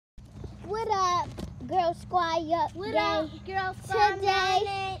What up, Girl Squad? What up, Girl Squad?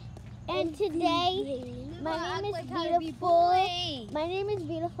 Today, my name is Beautiful. My name is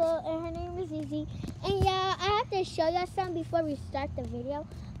Beautiful, and her name is Zizi. And yeah, I have to show y'all something before we start the video.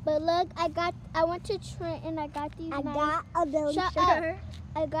 But look, I went to Trent and I got these. I got a belly shirt.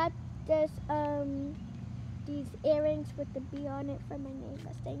 I got this these earrings with the B on it for my name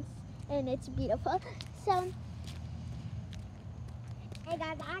Mustangs, and it's beautiful. So. Hey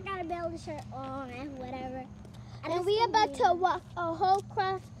guys, I got a belly shirt on and whatever. And we about to walk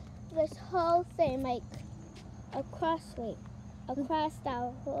this whole thing, like across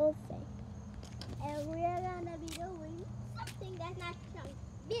our whole thing. And we're gonna be doing something that's not some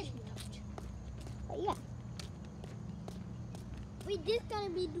video. But yeah. We're just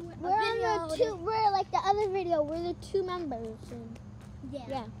gonna be doing We're like the other video, we're the two members. And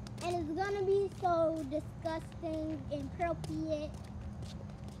yeah. And it's gonna be so disgusting, inappropriate.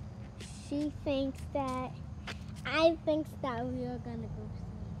 She thinks that. I think that we are gonna go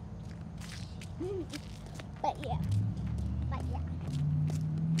see. But yeah.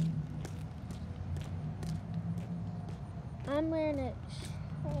 I'm wearing a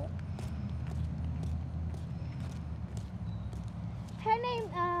shirt. Her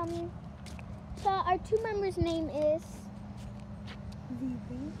name, so our two members' name is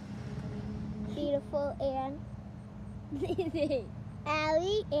Beautiful and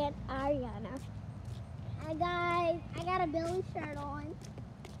Allie and Ariana. Hi guys, I got a Billy shirt on.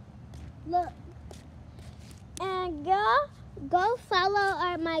 Look. And go follow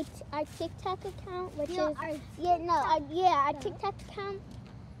our TikTok account, which is our TikTok account.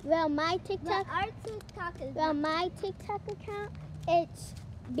 Well, my TikTok. Our TikTok is. Well, my TikTok account. It's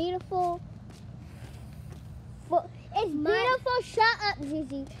beautiful. It's beautiful. Shut up,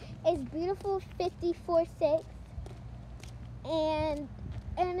 Zizi. It's beautiful 54.6. And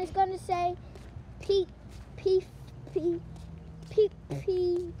it's gonna say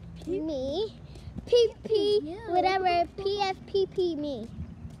me whatever PFPP me.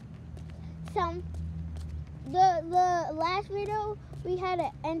 So the last video we had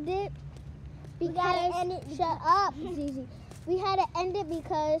to end it because shut up, Zizi. We had to end it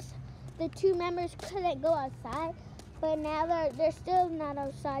because the two members couldn't go outside, but now they're still not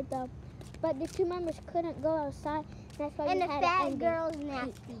outside though. But the two members couldn't go outside. That's why and we the had fat to end girl's it.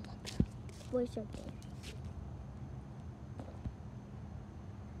 nasty. Voice up there.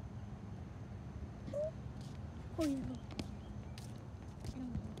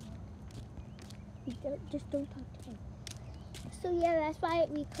 Just don't talk to him. So yeah, that's why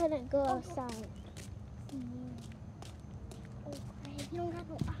we couldn't go outside. Oh, Craig, you don't got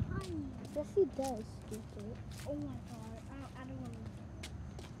no behind. Yes, he does, stupid. Oh my God, I don't want to.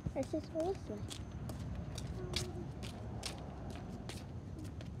 That's just Melissa.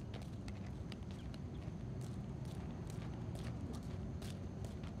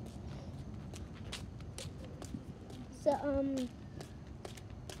 So,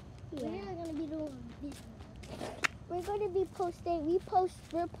 yeah. We're gonna be doing this. We're going to be posting,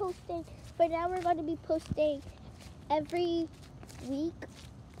 we're posting, but now we're going to be posting every week,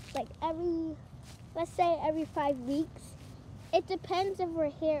 like let's say every 5 weeks. It depends if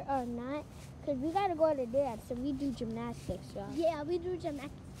we're here or not, because we got to go to dance, and we do gymnastics, y'all. Yeah, we do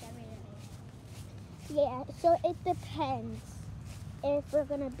gymnastics every day. Yeah, so it depends if we're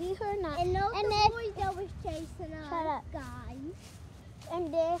going to be here or not. And those the boys that was chasing us, shut up. guys.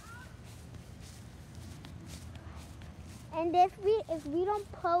 And if we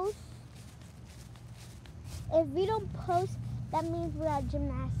don't post, that means we're at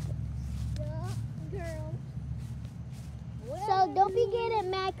gymnastics. Yeah, girl. So don't be getting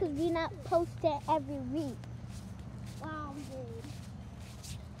mad because we not posting every week. Wow, dude.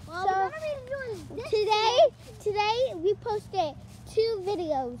 Well, So we're gonna be doing this today we posted two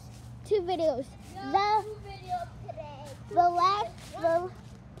videos. No, 2 videos today. The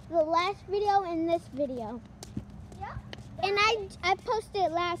last video and this video. Yeah. And I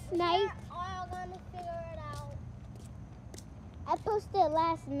posted last night. We're all gonna figure it out. I posted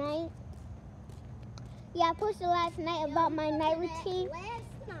last night. Yeah, I posted last night about my night routine.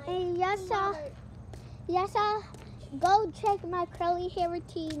 And y'all saw, go check my curly hair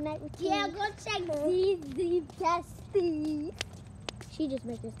routine, night routine. Yeah, go check these besties. She just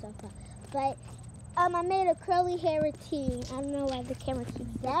making stuff up. But I made a curly hair routine. I don't know why the camera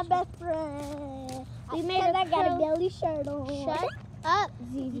keeps that best friend. We made I got a belly shirt on. Shut up,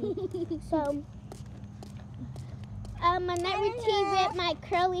 Zizi. So, my night routine with my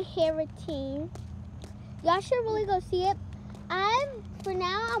curly hair routine. Y'all should really go see it. For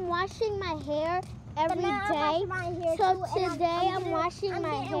now, I'm washing my hair every day. So today I'm washing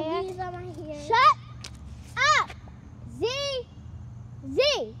my hair. Shut up! Z!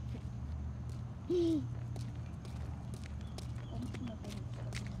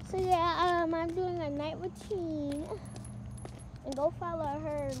 So yeah, I'm doing a night routine. And go follow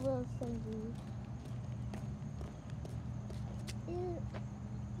her, little Cindy.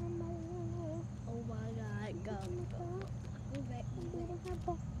 Oh my God, go.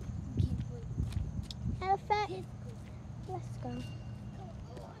 Elephant, let's go.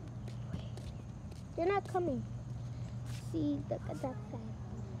 You're not coming. See, look at that side.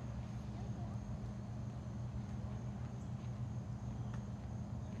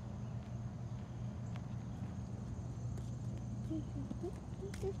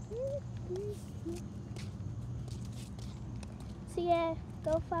 So yeah,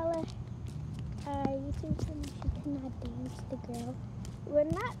 go follow YouTube channel. She cannot dance, the girl. We're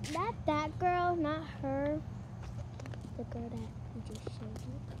not that girl, not her. The girl that we just showed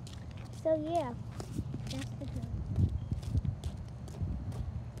you. So yeah, that's the girl.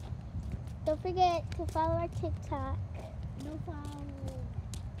 Don't forget to follow our TikTok. No follow.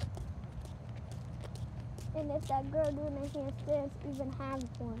 And if that girl doing a handstand even has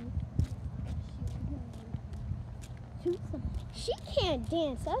one. She can't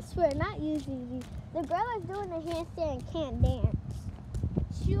dance, I swear, not usually. The girl that's doing a handstand can't dance.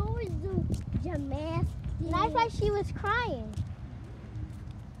 She always do gymnastics. Nice like she was crying.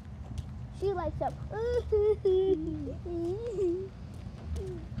 She likes up.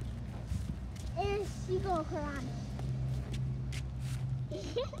 And she gonna cry.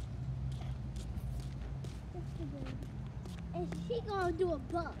 And she gonna do a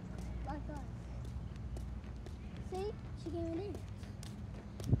buck like us. See? She gonna dance.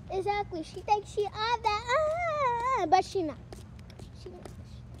 Exactly. She thinks she on that, but she not. She not.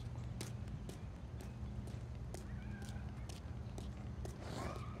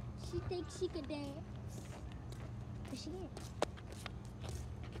 She thinks she could dance. But she can't.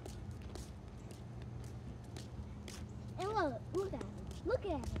 And look at her. Look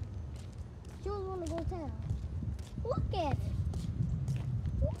at her. She was wanna go tell. Look at her.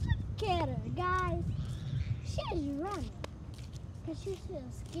 Look at her, guys. She's running. Because she's so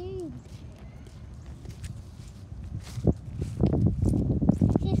scared.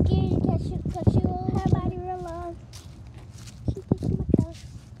 She's scared because she will Her body real long. She thinks she might go.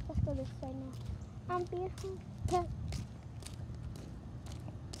 Let's go this way now. I'm beautiful.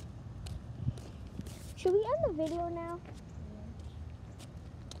 Should we end the video now?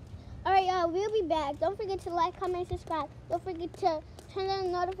 Alright, we'll be back. Don't forget to like, comment, subscribe. Don't forget to turn on the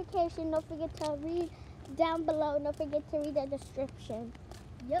notification. Don't forget to read down below. Don't forget to read the description.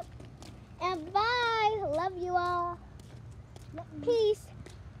 Yep. And bye. Love you all. Peace.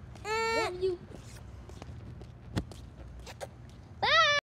 Love you.